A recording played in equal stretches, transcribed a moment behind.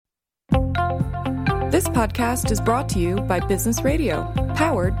This podcast is brought to you by Business Radio,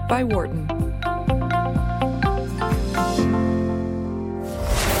 powered by Wharton.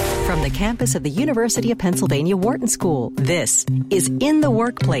 From the campus of the University of Pennsylvania Wharton School, this is In the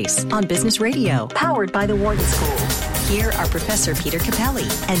Workplace on Business Radio, powered by the Wharton School. Here are Professor Peter Capelli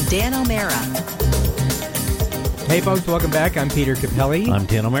and Dan O'Mara. Hey folks, welcome back. I'm Peter Capelli. I'm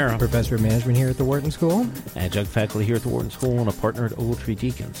Dan O'Mara. Professor of Management here at the Wharton School. Adjunct faculty here at the Wharton School and a partner at Ogletree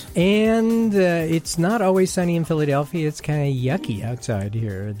Deacons. And it's not always sunny in Philadelphia. It's kind of yucky outside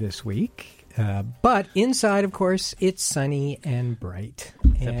here this week. But inside, of course, it's sunny and bright.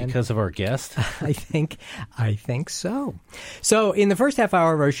 Is that because of our guest? I think so. So in the first half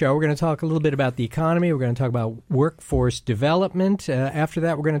hour of our show, we're going to talk a little bit about the economy. We're going to talk about workforce development. After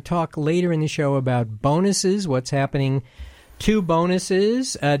that, we're going to talk later in the show about bonuses, what's happening to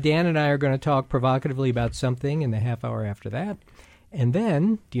bonuses. Dan and I are going to talk provocatively about something in the half hour after that. And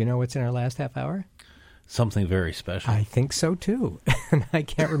then, do you know what's in our last half hour? Something very special. I think so, too. And I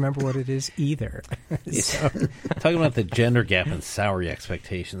can't remember what it is either. Talking about the gender gap and salary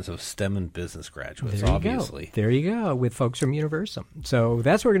expectations of STEM and business graduates, obviously. There you go, with folks from Universum. So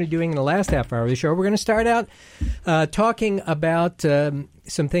that's what we're going to be doing in the last half hour of the show. We're going to start out talking about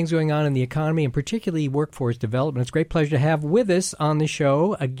some things going on in the economy, and particularly workforce development. It's a great pleasure to have with us on the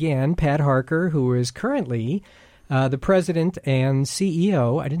show, again, Pat Harker, who is currently the president and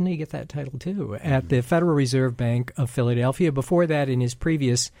CEO, I didn't know you get that title too, at the Federal Reserve Bank of Philadelphia. Before that, in his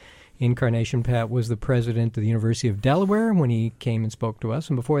previous incarnation, Pat was the president of the University of Delaware when he came and spoke to us.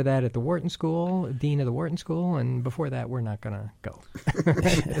 And before that, at the Wharton School, dean of the Wharton School. And before that, we're not going to go.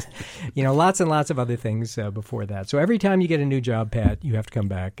 Lots and lots of other things before that. So every time you get a new job, Pat, you have to come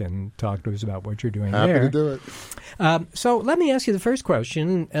back and talk to us about what you're doing Happy there. to do it. So let me ask you the first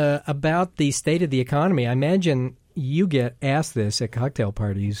question about the state of the economy. I imagine you get asked this at cocktail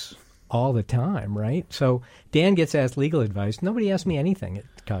parties all the time, right? So Dan gets asked legal advice. Nobody asks me anything at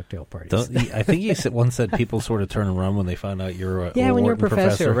cocktail parties. I think you once said people sort of turn and run when they find out you're a when you're a Wharton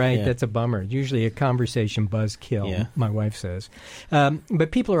professor, right? Yeah. That's a bummer. Usually a conversation buzzkill, my wife says.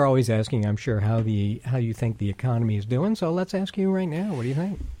 But people are always asking, I'm sure, how you think the economy is doing. So let's ask you right now. What do you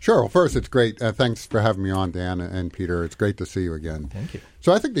think? Sure. Well, first, it's great. Thanks for having me on, Dan and Peter. It's great to see you again. Thank you.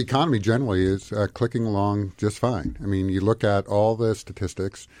 So I think the economy generally is clicking along just fine. I mean, you look at all the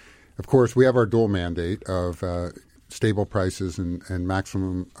statistics. Of course, we have our dual mandate of stable prices and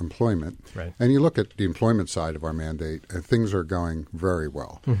maximum employment. Right. And you look at the employment side of our mandate, and things are going very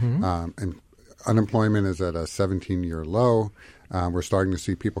well. Mm-hmm. And unemployment is at a 17-year low. We're starting to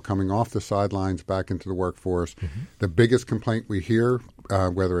see people coming off the sidelines back into the workforce. Mm-hmm. The biggest complaint we hear,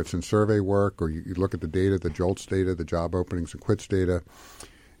 whether it's in survey work or you look at the data, the JOLTS data, the job openings and quits data,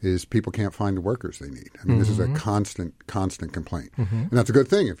 is people can't find the workers they need. I mean, this is a constant complaint. Mm-hmm. And that's a good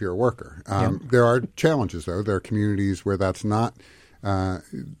thing if you're a worker. There are challenges, though. There are communities where that's not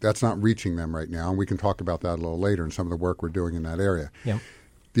reaching them right now, and we can talk about that a little later in some of the work we're doing in that area. Yep.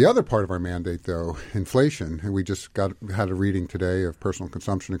 The other part of our mandate, though, inflation, and we just had a reading today of personal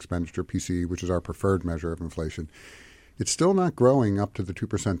consumption expenditure, PCE, which is our preferred measure of inflation. It's still not growing up to the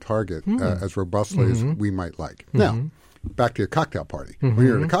 2% target as robustly as we might like. Now, back to a cocktail party. Mm-hmm. When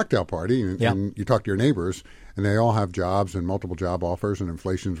you're at a cocktail party and you talk to your neighbors and they all have jobs and multiple job offers and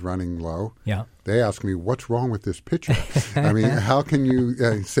inflation's running low, they ask me, what's wrong with this picture? I mean, how can you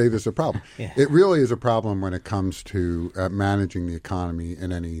say this is a problem? Yeah. It really is a problem when it comes to managing the economy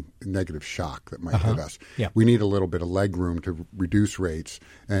and any negative shock that might hit us. Yeah. We need a little bit of leg room to reduce rates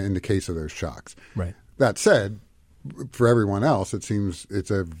in the case of those shocks. Right. That said, for everyone else, it seems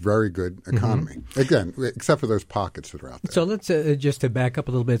it's a very good economy. Mm-hmm. Again, except for those pockets that are out there. So let's just to back up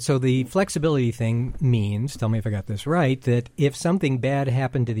a little bit. So the flexibility thing means, tell me if I got this right, that if something bad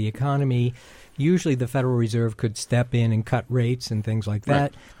happened to the economy, usually the Federal Reserve could step in and cut rates and things like that.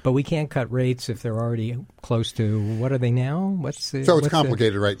 Right. But we can't cut rates if they're already close to, what are they now? It's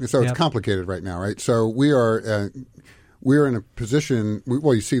complicated right now, right? So we're in a position,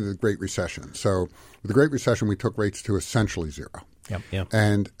 you see the Great Recession. So with the Great Recession, we took rates to essentially zero. Yep.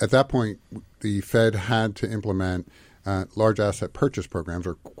 And at that point, the Fed had to implement large asset purchase programs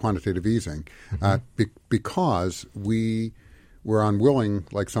or quantitative easing because we were unwilling,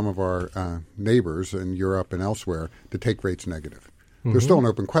 like some of our neighbors in Europe and elsewhere, to take rates negative. Mm-hmm. There's still an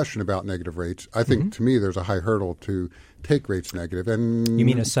open question about negative rates. I think, to me, there's a high hurdle to take rates negative. And you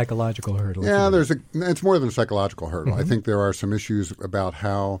mean a psychological hurdle? Yeah, it's more than a psychological hurdle. I think there are some issues about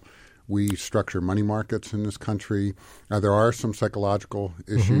how we structure money markets in this country. There are some psychological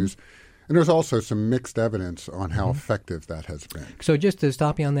issues. And there's also some mixed evidence on how effective that has been. So just to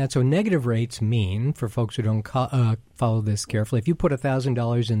stop you on that, so negative rates mean, for folks who don't follow this carefully, if you put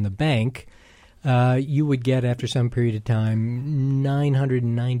 $1,000 in the bank, you would get, after some period of time,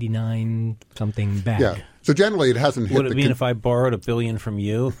 999 something back. Yeah. So generally, it hasn't hit. Would it mean if I borrowed $1 billion from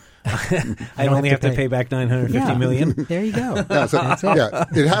you, I'd only have to pay back $950 million? There you go. Yeah,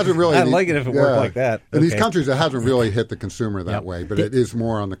 it hasn't really. I'd like it if it worked like that. In these countries, it hasn't really hit the consumer that way, but it is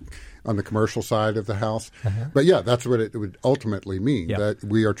more on the commercial side of the house. But yeah, that's what it would ultimately mean, that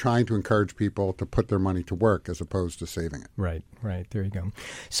we are trying to encourage people to put their money to work as opposed to saving it. Right. There you go.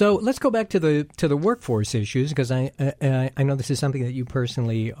 So let's go back to the workforce issues, because I know this is something that you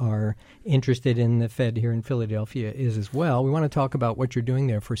personally are interested in. The Fed here in Philadelphia is as well. We want to talk about what you're doing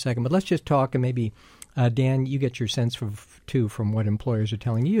there for a second, but let's just talk, and maybe, Dan, you get your sense from what employers are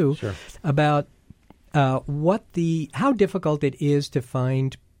telling you about how difficult it is to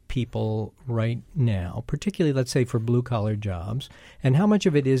find people right now, particularly, let's say, for blue-collar jobs, and how much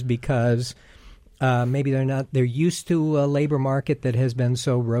of it is because maybe they're used to a labor market that has been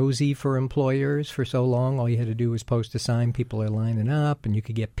so rosy for employers for so long. All you had to do was post a sign, people are lining up, and you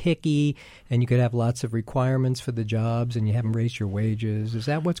could get picky, and you could have lots of requirements for the jobs, and you haven't raised your wages. Is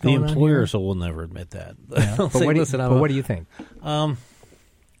that what's going on here? The employers will never admit that. Yeah. But what do you think?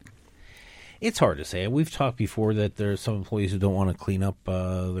 It's hard to say. We've talked before that there's some employees who don't want to clean up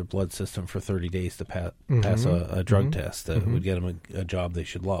their blood system for 30 days to pass a drug test that would get them a job they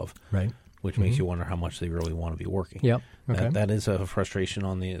should love. Right. Which makes you wonder how much they really want to be working. Yep. Okay. That is a frustration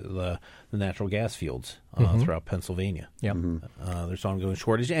on the natural gas fields throughout Pennsylvania. Yep. There's ongoing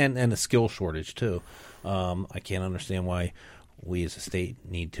shortage and a skill shortage, too. I can't understand why we as a state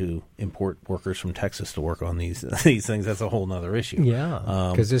need to import workers from Texas to work on these things. That's a whole other issue.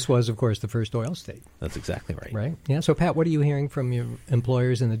 Yeah, because this was, of course, the first oil state. That's exactly right. Right. Yeah. So, Pat, what are you hearing from your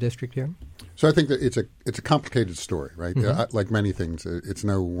employers in the district here? So I think that it's a complicated story, right? Like many things, it's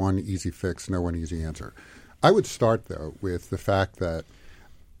no one easy fix, no one easy answer. I would start, though, with the fact that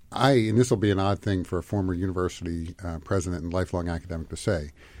and this will be an odd thing for a former university president and lifelong academic to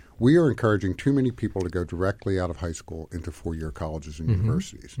say, we are encouraging too many people to go directly out of high school into four-year colleges and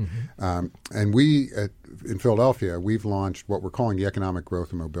universities. And we, in Philadelphia, we've launched what we're calling the Economic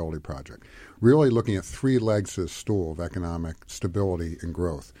Growth and Mobility Project, really looking at three legs to the stool of economic stability and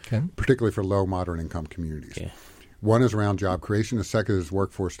growth, particularly for low, moderate-income communities. Okay. One is around job creation. The second is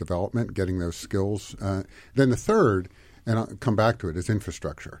workforce development, getting those skills. Then the third, and I'll come back to it, is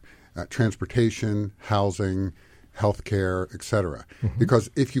infrastructure, transportation, housing, healthcare, et cetera.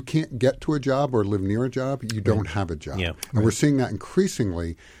 Because if you can't get to a job or live near a job, you don't have a job. And we're seeing that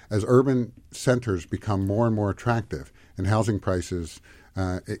increasingly as urban centers become more and more attractive and housing prices.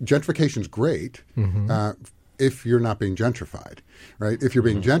 Gentrification is great if you're not being gentrified, right? If you're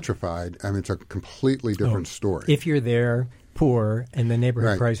being gentrified, it's a completely different story. If you're there, poor, and the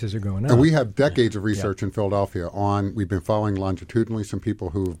neighborhood prices are going up. And we have decades of research in Philadelphia we've been following longitudinally some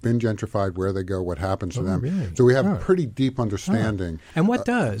people who have been gentrified, where they go, what happens to them. Really? So we have a pretty deep understanding. And what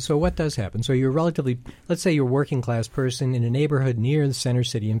does happen? So you're let's say you're a working class person in a neighborhood near the center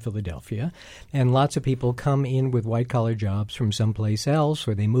city in Philadelphia, and lots of people come in with white collar jobs from someplace else,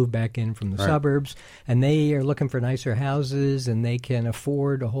 or they move back in from the suburbs, and they are looking for nicer houses, and they can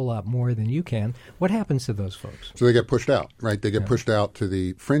afford a whole lot more than you can. What happens to those folks? So they get pushed out. Right, they get pushed out to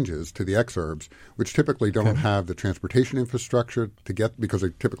the fringes, to the exurbs, which typically don't have the transportation infrastructure to get, because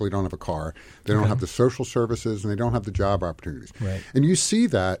they typically don't have a car. They don't have the social services, and they don't have the job opportunities. Right. And you see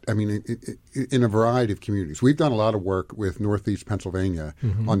that, in a variety of communities. We've done a lot of work with Northeast Pennsylvania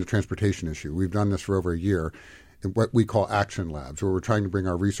on the transportation issue. We've done this for over a year. What we call action labs, where we're trying to bring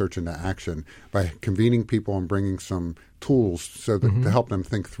our research into action by convening people and bringing some tools so that to help them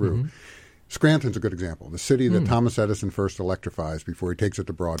think through. Scranton's a good example. The city that Thomas Edison first electrifies before he takes it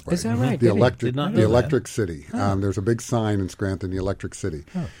to Broadway. Is that right? The electric city. There's a big sign in Scranton, the electric city.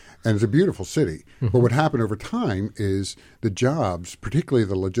 And it's a beautiful city. But what happened over time is the jobs, particularly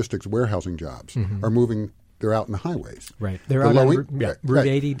the logistics warehousing jobs, are moving. They're out in the highways. Right. They're out on Route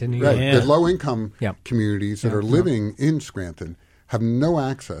 80 to New York. Right. The low-income communities that are living in Scranton have no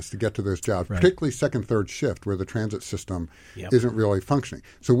access to get to those jobs, particularly second, third shift, where the transit system isn't really functioning.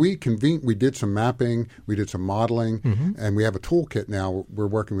 So we did some mapping, we did some modeling, and we have a toolkit now. We're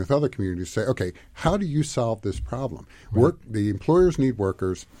working with other communities to say, okay, how do you solve this problem? The employers need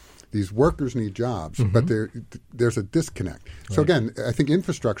workers. These workers need jobs, but there's a disconnect. So again, I think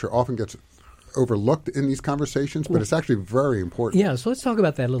infrastructure often gets overlooked in these conversations, but it's actually very important. Yeah, so let's talk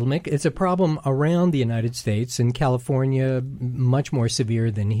about that a little, Mick. It's a problem around the United States. In California, much more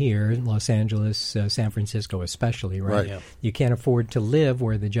severe than here. In Los Angeles, San Francisco especially, right? You can't afford to live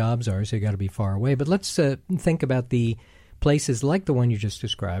where the jobs are, so you got to be far away. But let's think about the places like the one you just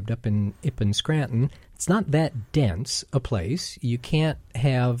described up in Scranton, it's not that dense a place. You can't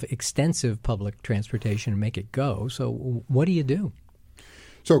have extensive public transportation and make it go. So what do you do?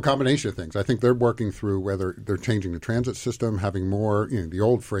 So a combination of things. I think they're working through whether they're changing the transit system, having more, the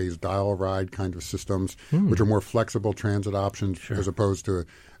old phrase, dial-a-ride kind of systems, which are more flexible transit options as opposed to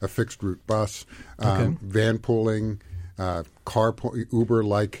a fixed-route bus, van pooling,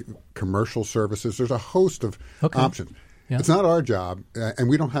 Uber-like commercial services. There's a host of options. Yeah. It's not our job, and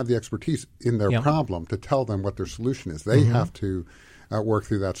we don't have the expertise in their problem to tell them what their solution is. They have to work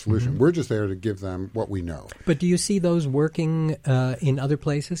through that solution. We're just there to give them what we know. But do you see those working in other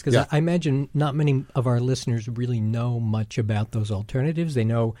places? Because I imagine not many of our listeners really know much about those alternatives. They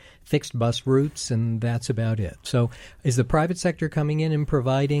know fixed bus routes, and that's about it. So is the private sector coming in and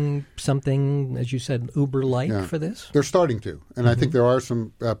providing something, as you said, Uber-like for this? They're starting to. And I think there are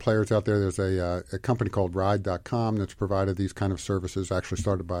some players out there. There's a company called Ride.com that's provided these kind of services, actually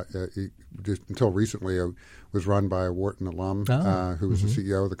started by, just until recently, was run by a Wharton alum who was the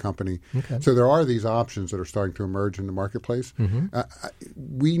CEO of the company. Okay. So there are these options that are starting to emerge in the marketplace.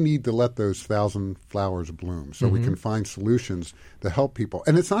 We need to let those thousand flowers bloom so we can find solutions to help people.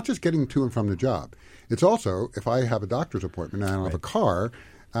 And it's not just getting to and from the job. It's also, if I have a doctor's appointment and I don't have a car,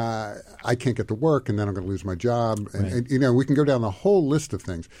 I can't get to work, and then I'm going to lose my job. And we can go down the whole list of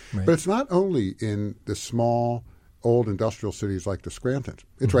things. Right. But it's not only in the small old industrial cities like the Scrantons.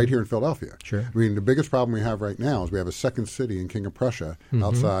 It's right here in Philadelphia. Sure. I mean, the biggest problem we have right now is we have a second city in King of Prussia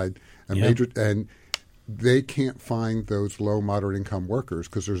outside a major, and they can't find those low, moderate income workers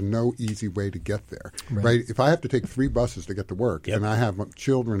because there's no easy way to get there. Right? If I have to take 3 buses to get to work and I have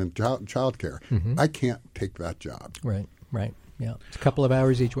children and child care, I can't take that job. Right. Yeah, it's a couple of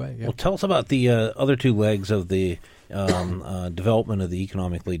hours each way. Yep. Well, tell us about the other 2 legs of the development of the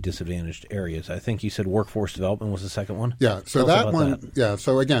economically disadvantaged areas. I think you said workforce development was the second one. Yeah, so that one,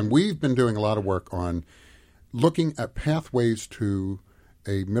 so again, we've been doing a lot of work on looking at pathways to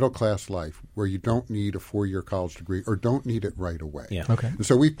a middle-class life where you don't need a 4-year college degree or don't need it right away. Yeah. Okay. And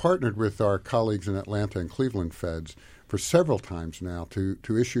so we've partnered with our colleagues in Atlanta and Cleveland Feds for several times now to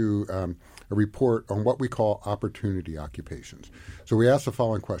issue a report on what we call opportunity occupations. So we ask the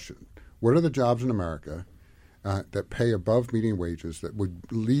following question. What are the jobs in America that pay above median wages that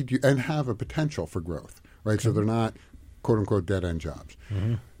would lead you and have a potential for growth, right? Okay. So they're not, quote-unquote, dead-end jobs.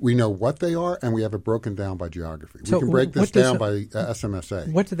 We know what they are, and we have it broken down by geography. So we can break this down by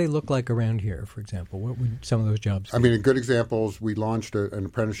SMSA. What do they look like around here, for example? What would some of those jobs be? I mean, in good examples, we launched an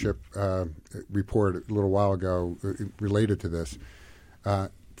apprenticeship report a little while ago related to this.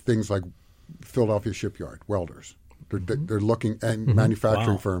 Things like Philadelphia Shipyard, welders. They're looking at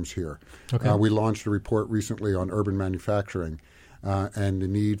manufacturing firms here. Okay. We launched a report recently on urban manufacturing and the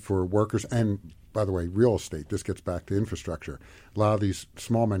need for workers and, by the way, real estate. This gets back to infrastructure. A lot of these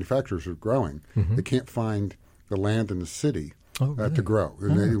small manufacturers are growing. They can't find the land in the city to grow.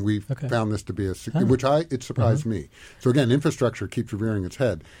 And we've found this to be it surprised me. So again, infrastructure keeps rearing its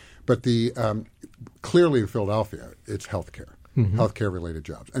head. But the clearly in Philadelphia, it's healthcare. Healthcare-related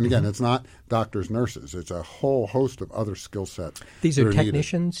jobs. And again, it's not doctors, nurses. It's a whole host of other skill sets. These are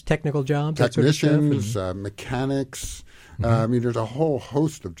technicians, needed. Technical jobs? Technicians, mechanics. I mean, there's a whole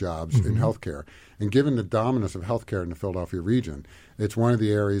host of jobs in healthcare. And given the dominance of healthcare in the Philadelphia region, it's one of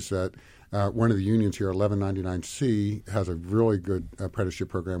the areas that one of the unions here, 1199C, has a really good apprenticeship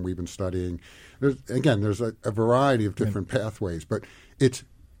program we've been studying. There's a variety of different pathways, but it's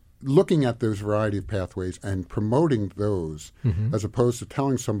looking at those variety of pathways and promoting those as opposed to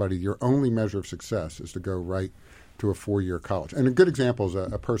telling somebody your only measure of success is to go right to a 4-year college. And a good example is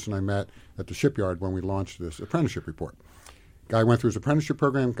a person I met at the shipyard when we launched this apprenticeship report. Guy went through his apprenticeship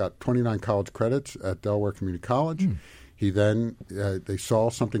program, got 29 college credits at Delaware Community College. He then, they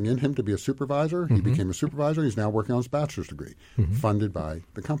saw something in him to be a supervisor. He became a supervisor. He's now working on his bachelor's degree, funded by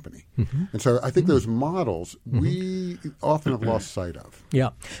the company. And so I think those models we often have lost sight of. Yeah.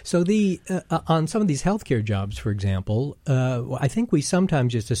 So on some of these healthcare jobs, for example, I think we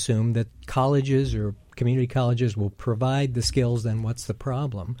sometimes just assume that colleges or community colleges will provide the skills, then what's the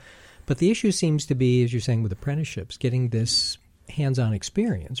problem? But the issue seems to be, as you're saying, with apprenticeships, getting this hands-on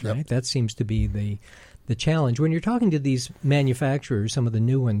experience, right? Yep. That seems to be the challenge. When you're talking to these manufacturers, some of the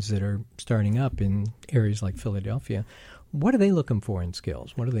new ones that are starting up in areas like Philadelphia, what are they looking for in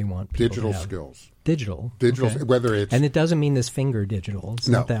skills? What do they want people Digital to have? skills. Digital. Okay. Whether it's... And it doesn't mean this finger digital. It's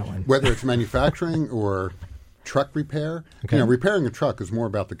not that one. Whether it's manufacturing or truck repair. Okay. Repairing a truck is more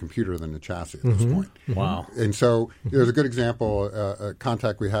about the computer than the chassis at this point. Wow. And so there's a good example, a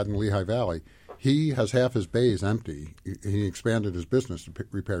contact we had in Lehigh Valley. He has half his bays empty. He expanded his business to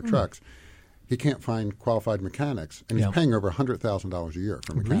repair trucks. he can't find qualified mechanics, and he's paying over $100,000 a year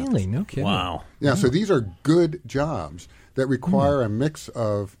for mechanics. Really? No kidding. Wow. Yeah, so these are good jobs that require a mix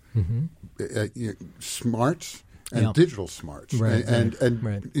of smarts and digital smarts, and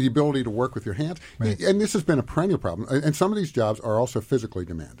the ability to work with your hands. Right. And this has been a perennial problem. And some of these jobs are also physically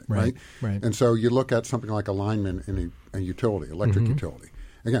demanding, right? And so you look at something like a lineman in a utility, electric utility.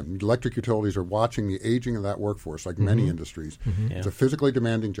 Again, electric utilities are watching the aging of that workforce, like many industries. It's a physically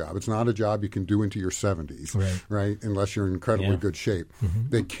demanding job. It's not a job you can do into your 70s, right? Unless you're in incredibly good shape.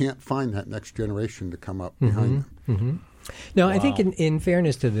 They can't find that next generation to come up behind them. No, I think in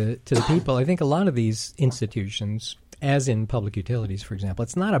fairness to the people, I think a lot of these institutions, as in public utilities, for example,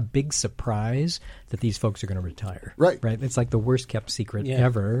 it's not a big surprise that these folks are going to retire. Right. It's like the worst kept secret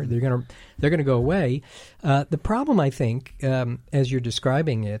ever. They're going to go away. The problem, I think, as you're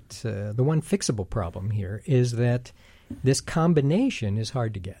describing it, the one fixable problem here is that this combination is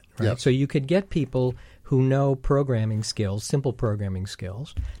hard to get. Right. Yep. So you could get people who know programming skills, simple programming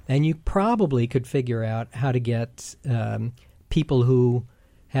skills, and you probably could figure out how to get people who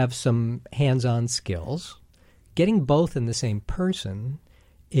have some hands-on skills. Getting both in the same person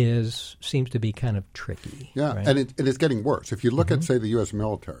seems to be kind of tricky. Yeah, right? and it's getting worse. If you look at, say, the U.S.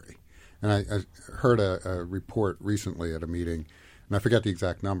 military, and I heard a report recently at a meeting, and I forget the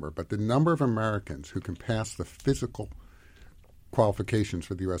exact number, but the number of Americans who can pass the physical qualifications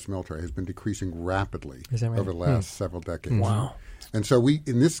for the U.S. military has been decreasing rapidly over the last several decades. Wow. And so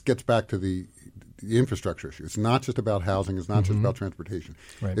and this gets back to the infrastructure issue. It's not just about housing. It's not just about transportation.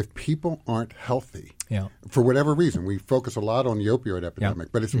 Right. If people aren't healthy, for whatever reason, we focus a lot on the opioid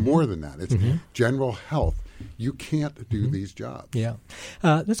epidemic, but it's more than that. It's general health. You can't do these jobs. Yeah.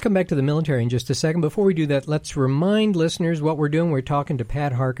 Let's come back to the military in just a second. Before we do that, let's remind listeners what we're doing. We're talking to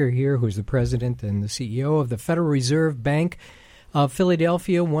Pat Harker here, who's the president and the CEO of the Federal Reserve Bank of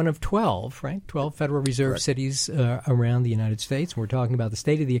Philadelphia, one of 12, right? 12 Federal Reserve cities around the United States. We're talking about the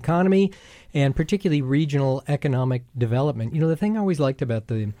state of the economy and particularly regional economic development. You know, the thing I always liked about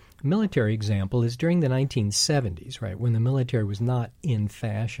the military example is during the 1970s, right, when the military was not in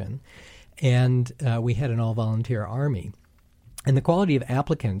fashion, and we had an all-volunteer army. And the quality of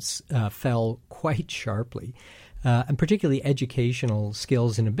applicants fell quite sharply, and particularly educational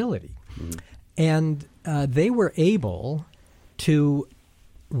skills and ability. And they were able to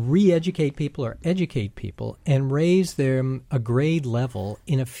re-educate people or educate people and raise them a grade level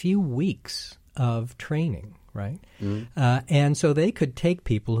in a few weeks of training, right? And so they could take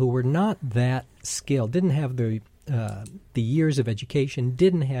people who were not that skilled, didn't have the years of education,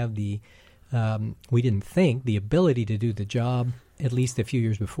 didn't have we didn't think, the ability to do the job at least a few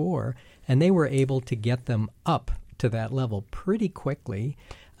years before, and they were able to get them up to that level pretty quickly.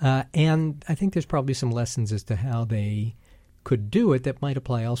 And I think there's probably some lessons as to how they could do it that might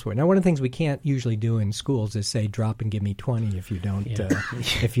apply elsewhere. Now, one of the things we can't usually do in schools is say, drop and give me 20 if you don't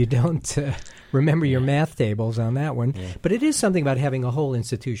if you don't remember your math tables on that one. But it is something about having a whole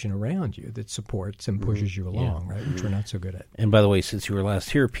institution around you that supports and pushes you along, right, which we're not so good at. And by the way, since you were last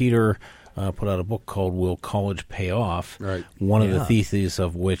here, Peter put out a book called Will College Pay Off? Right. One of the theses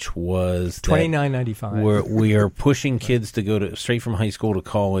of which was $29.95. We are pushing kids to go straight from high school to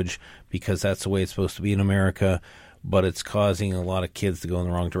college because that's the way it's supposed to be in America. But it's causing a lot of kids to go in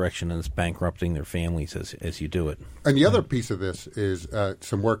the wrong direction, and it's bankrupting their families as you do it. And the other piece of this is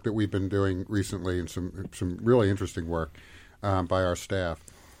some work that we've been doing recently, and some really interesting work by our staff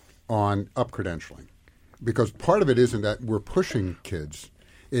on up-credentialing. Because part of it isn't that we're pushing kids.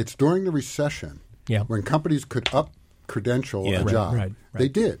 It's during the recession when companies could up-credential a job. Right. They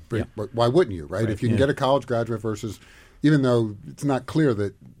did. But why wouldn't you, right? If you can get a college graduate versus, even though it's not clear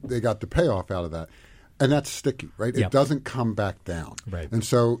that they got the payoff out of that. And that's sticky, right? It doesn't come back down. Right. And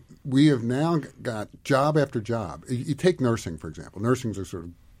so we have now got job after job. You take nursing, for example. Nursing is a sort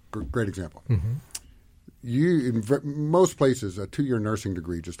of great example. In most places, a 2-year nursing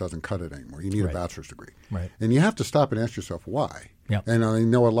degree just doesn't cut it anymore. You need a bachelor's degree. Right. And you have to stop and ask yourself why. And I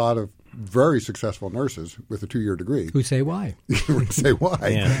know a lot of very successful nurses with a 2-year degree who say why. Say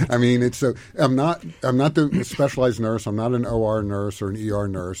why. I mean, it's I'm not the specialized nurse. I'm not an OR nurse or an ER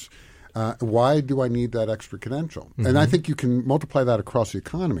nurse. Why do I need that extra credential? And I think you can multiply that across the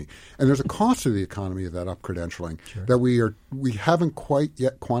economy. And there's a cost to the economy of that up-credentialing that we haven't quite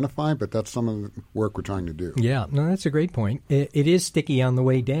yet quantified, but that's some of the work we're trying to do. Yeah, no, that's a great point. It is sticky on the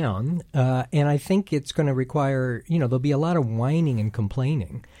way down, and I think it's going to require, there'll be a lot of whining and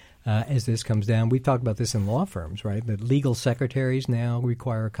complaining as this comes down. We've talked about this in law firms, right? That legal secretaries now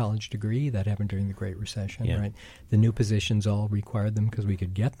require a college degree. That happened during the Great Recession, right? The new positions all required them because we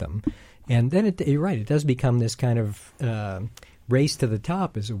could get them. And then, you're right, it does become this kind of race to the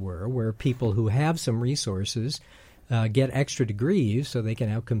top, as it were, where people who have some resources get extra degrees so they can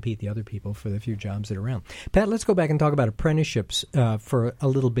outcompete the other people for the few jobs that are around. Pat, let's go back and talk about apprenticeships for a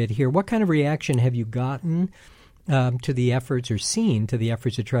little bit here. What kind of reaction have you gotten to the efforts, or seen to the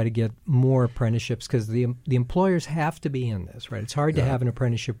efforts to try to get more apprenticeships? Because the employers have to be in this, right? It's hard to have an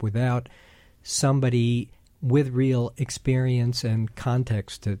apprenticeship without somebody with real experience and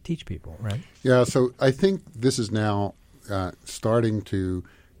context to teach people, right? Yeah, so I think this is now starting to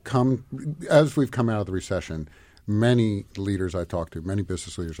come, as we've come out of the recession, many leaders I talk to, many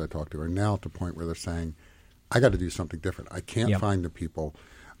business leaders I talk to are now at the point where they're saying, I got to do something different. I can't find the people.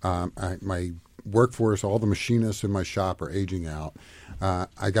 My workforce, all the machinists in my shop are aging out.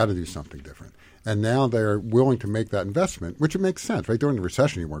 I got to do something different. And now they're willing to make that investment, which it makes sense, right? During the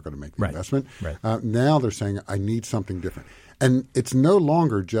recession, you weren't going to make the investment. Right. Now they're saying, I need something different. And it's no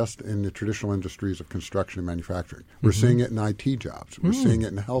longer just in the traditional industries of construction and manufacturing. We're seeing it in IT jobs. We're seeing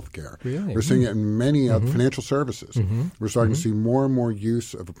it in healthcare. Really? We're seeing it in many financial services. We're starting to see more and more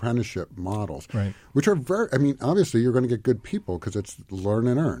use of apprenticeship models, which are very, I mean, obviously you're going to get good people because it's learn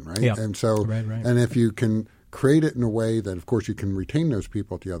and earn, right? Yeah. And so, and if you can create it in a way that, of course, you can retain those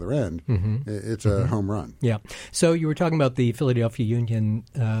people at the other end, it's a home run. Yeah. So you were talking about the Philadelphia Union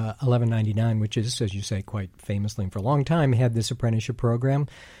 1199, which is, as you say, quite famously and for a long time, had this apprenticeship program.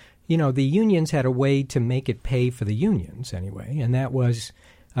 You know, the unions had a way to make it pay for the unions anyway, and that was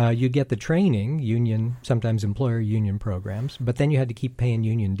you get the training, union, sometimes employer union programs, but then you had to keep paying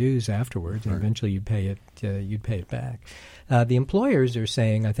union dues afterwards, and eventually you'd pay it back. The employers are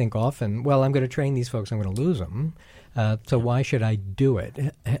saying, I think often, well, I'm going to train these folks, I'm going to lose them, so why should I do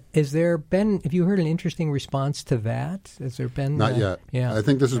it? Have you heard an interesting response to that? Has there been? Not yet. Yeah, I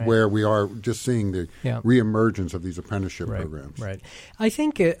think this is where we are just seeing the reemergence of these apprenticeship programs. Right. I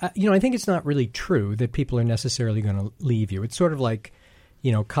think, I think it's not really true that people are necessarily going to leave you. It's sort of like,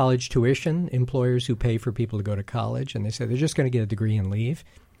 college tuition, employers who pay for people to go to college, and they say they're just going to get a degree and leave.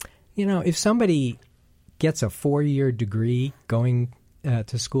 If somebody gets a 4-year degree going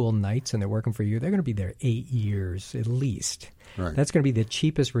to school nights and they're working for you, they're going to be there 8 years at least. Right. That's going to be the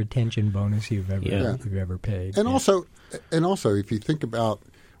cheapest retention bonus you've ever paid. And also, if you think about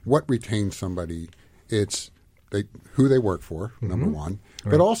what retains somebody, it's who they work for, number one,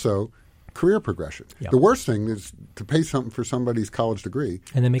 but also career progression. Yep. The worst thing is to pay something for somebody's college degree.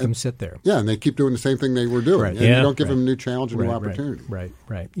 And then make them sit there. Yeah, and they keep doing the same thing they were doing. Right. And you don't give them a new challenge and new opportunity. Right.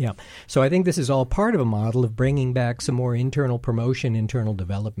 Yeah. So I think this is all part of a model of bringing back some more internal promotion, internal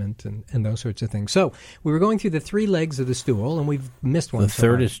development, and those sorts of things. So we were going through the 3 legs of the stool, and we've missed one. The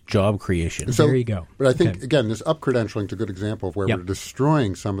third is job creation. So, there you go. But I think, again, this up-credentialing is a good example of where we're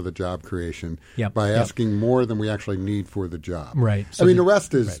destroying some of the job creation by asking more than we actually need for the job. Right. So the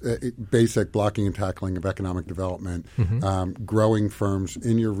rest is basic blocking and tackling of economic development, growing firms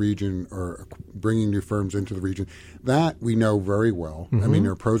in your region or bringing new firms into the region. That we know very well. I mean,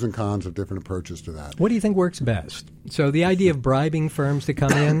 there are pros and cons of different approaches to that. What do you think works best? So the idea of bribing firms to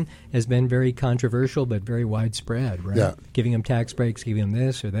come in has been very controversial but very widespread, right? Yeah. Giving them tax breaks, giving them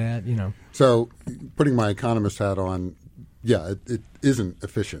this or that, So putting my economist hat on, it isn't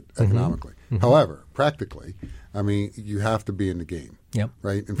efficient economically. However, practically, I mean, you have to be in the game,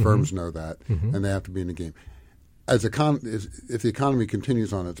 right? And firms know that, and they have to be in the game. If the economy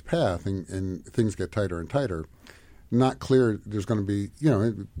continues on its path and things get tighter and tighter, not clear there's going to be,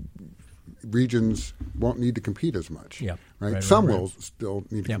 regions won't need to compete as much, right? Some will still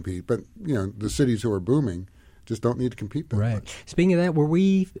need to compete, but, the cities who are booming just don't need to compete that much. Speaking of that, were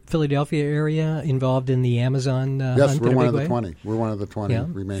we, Philadelphia area, involved in the Amazon Yes, hunt we're in one a of big the way? 20. We're one of the 20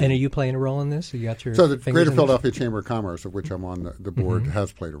 remaining. And are you playing a role in this? You got your so the fingers Greater Philadelphia Chamber of Commerce, of which I'm on the board,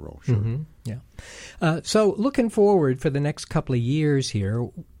 has played a role, sure. So looking forward for the next couple of years here,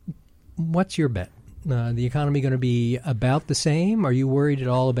 what's your bet? The economy going to be about the same? Are you worried at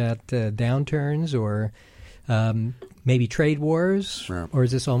all about downturns or maybe trade wars? Yeah. Or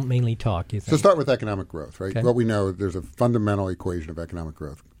is this all mainly talk, you think? So start with economic growth, right? Okay. What we know, there's a fundamental equation of economic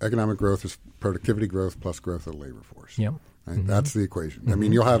growth. Economic growth is productivity growth plus growth of the labor force. Yep. Right? That's the equation. I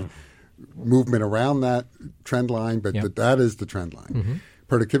mean, you'll have movement around that trend line, but that is the trend line.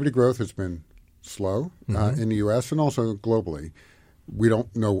 Productivity growth has been slow in the U.S. and also globally. We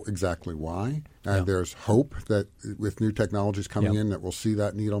don't know exactly why. There's hope that with new technologies coming in that we'll see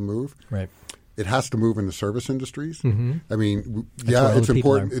that needle move. Right. It has to move in the service industries. I mean, it's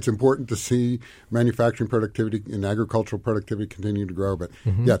important. It's important to see manufacturing productivity and agricultural productivity continue to grow. But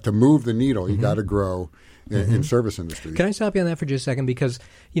to move the needle, you got to grow in service industries. Can I stop you on that for just a second? Because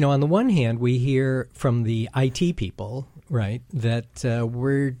on the one hand, we hear from the IT people, right, that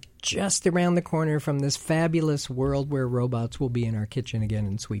we're just around the corner from this fabulous world where robots will be in our kitchen again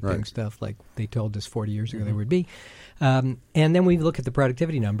and sweeping stuff like they told us 40 years ago there would be. And then we look at the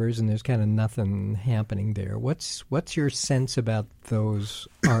productivity numbers, and there's kind of nothing happening there. What's your sense about those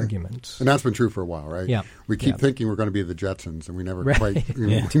arguments? And that's been true for a while, right? Yeah. We keep thinking we're going to be the Jetsons, and we never quite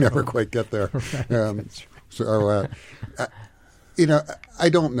we never quite get there. I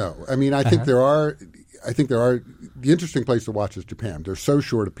don't know. I mean, I think there are. The interesting place to watch is Japan. They're so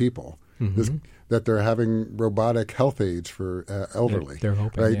short of people that they're having robotic health aides for elderly. They're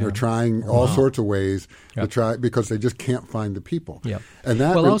hoping, right? yeah. They're trying all sorts of ways to try because they just can't find the people. Yep. And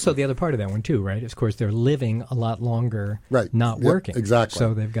that also the other part of that one too, right? Is, of course, they're living a lot longer, not working. Exactly.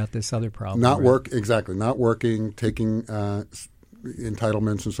 So they've got this other problem. Not working, taking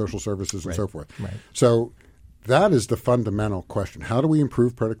entitlements and social services and so forth. Right. So that is the fundamental question. How do we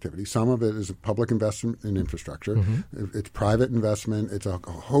improve productivity? Some of it is public investment in infrastructure. It's private investment. It's a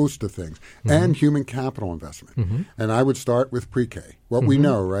host of things. And human capital investment. And I would start with pre-K. What we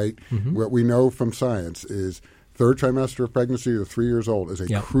know, right? What we know from science is third trimester of pregnancy to 3 years old is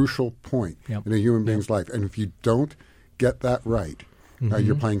a crucial point in a human being's life. And if you don't get that right,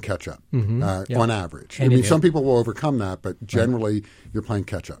 you're playing catch-up on average. And I mean, some people will overcome that, but generally you're playing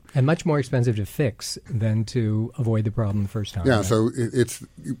catch-up. And much more expensive to fix than to avoid the problem the first time. Yeah, right? so it's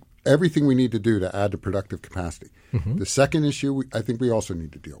everything we need to do to add to productive capacity. The second issue I think we also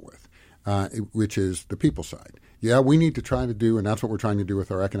need to deal with, which is the people side. Yeah, we need to try to do, and that's what we're trying to do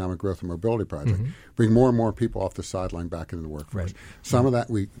with our economic growth and mobility project, bring more and more people off the sideline back into the workforce. Right. Some of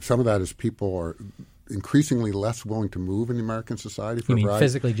that is people are increasingly less willing to move in the American society for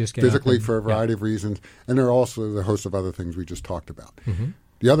physically just get physically up and, for a variety of reasons, and there are also the host of other things we just talked about.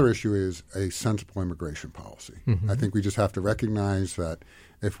 The other issue is a sensible immigration policy. I think we just have to recognize that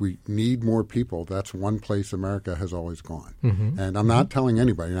if we need more people, that's one place America has always gone. And I'm not telling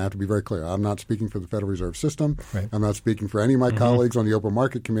anybody, and I have to be very clear, I'm not speaking for the Federal Reserve System. Right. I'm not speaking for any of my colleagues on the Open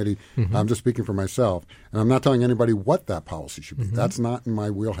Market Committee. I'm just speaking for myself. And I'm not telling anybody what that policy should be. That's not in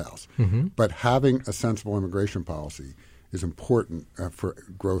my wheelhouse. But having a sensible immigration policy is important for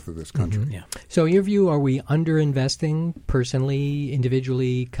growth of this country. Yeah. So in your view, are we underinvesting personally,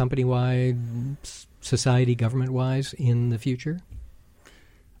 individually, company-wide, society, government-wise in the future?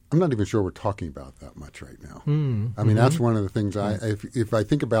 I'm not even sure we're talking about that much right now. I mean, that's one of the things if I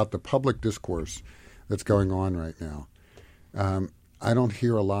think about the public discourse that's going on right now, I don't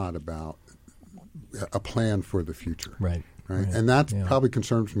hear a lot about a plan for the future. Right. And that probably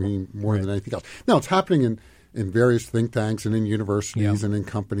concerns me more than anything else. Now, it's happening in various think tanks and in universities and in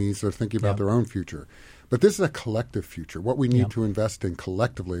companies that are thinking about their own future. But this is a collective future, what we need to invest in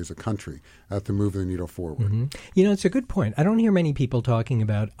collectively as a country to move the needle forward. You know, it's a good point. I don't hear many people talking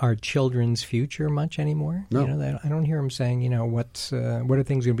about our children's future much anymore. No. You know, I don't hear them saying, you know, what are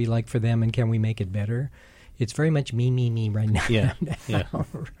things going to be like for them and can we make it better? It's very much me right now. Yeah.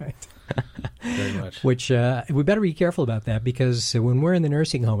 Right. Very much. Which we better be careful about that because when we're in the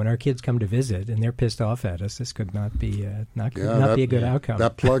nursing home and our kids come to visit and they're pissed off at us, this could not be not be a good outcome.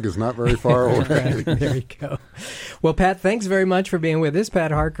 That plug is not very far away. Right, there you go. Well, Pat, thanks very much for being with us.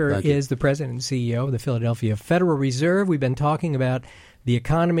 Pat Harker is the president and CEO of the Philadelphia Federal Reserve. We've been talking about the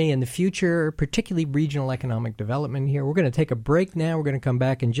economy and the future, particularly regional economic development here. We're going to take a break now. We're going to come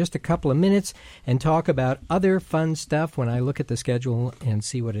back in just a couple of minutes and talk about other fun stuff. When I look at the schedule and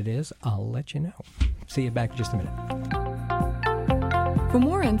see what it is, I'll let you know. See you back in just a minute. For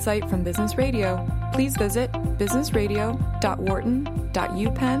more insight from Business Radio, please visit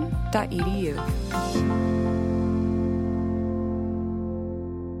businessradio.wharton.upenn.edu.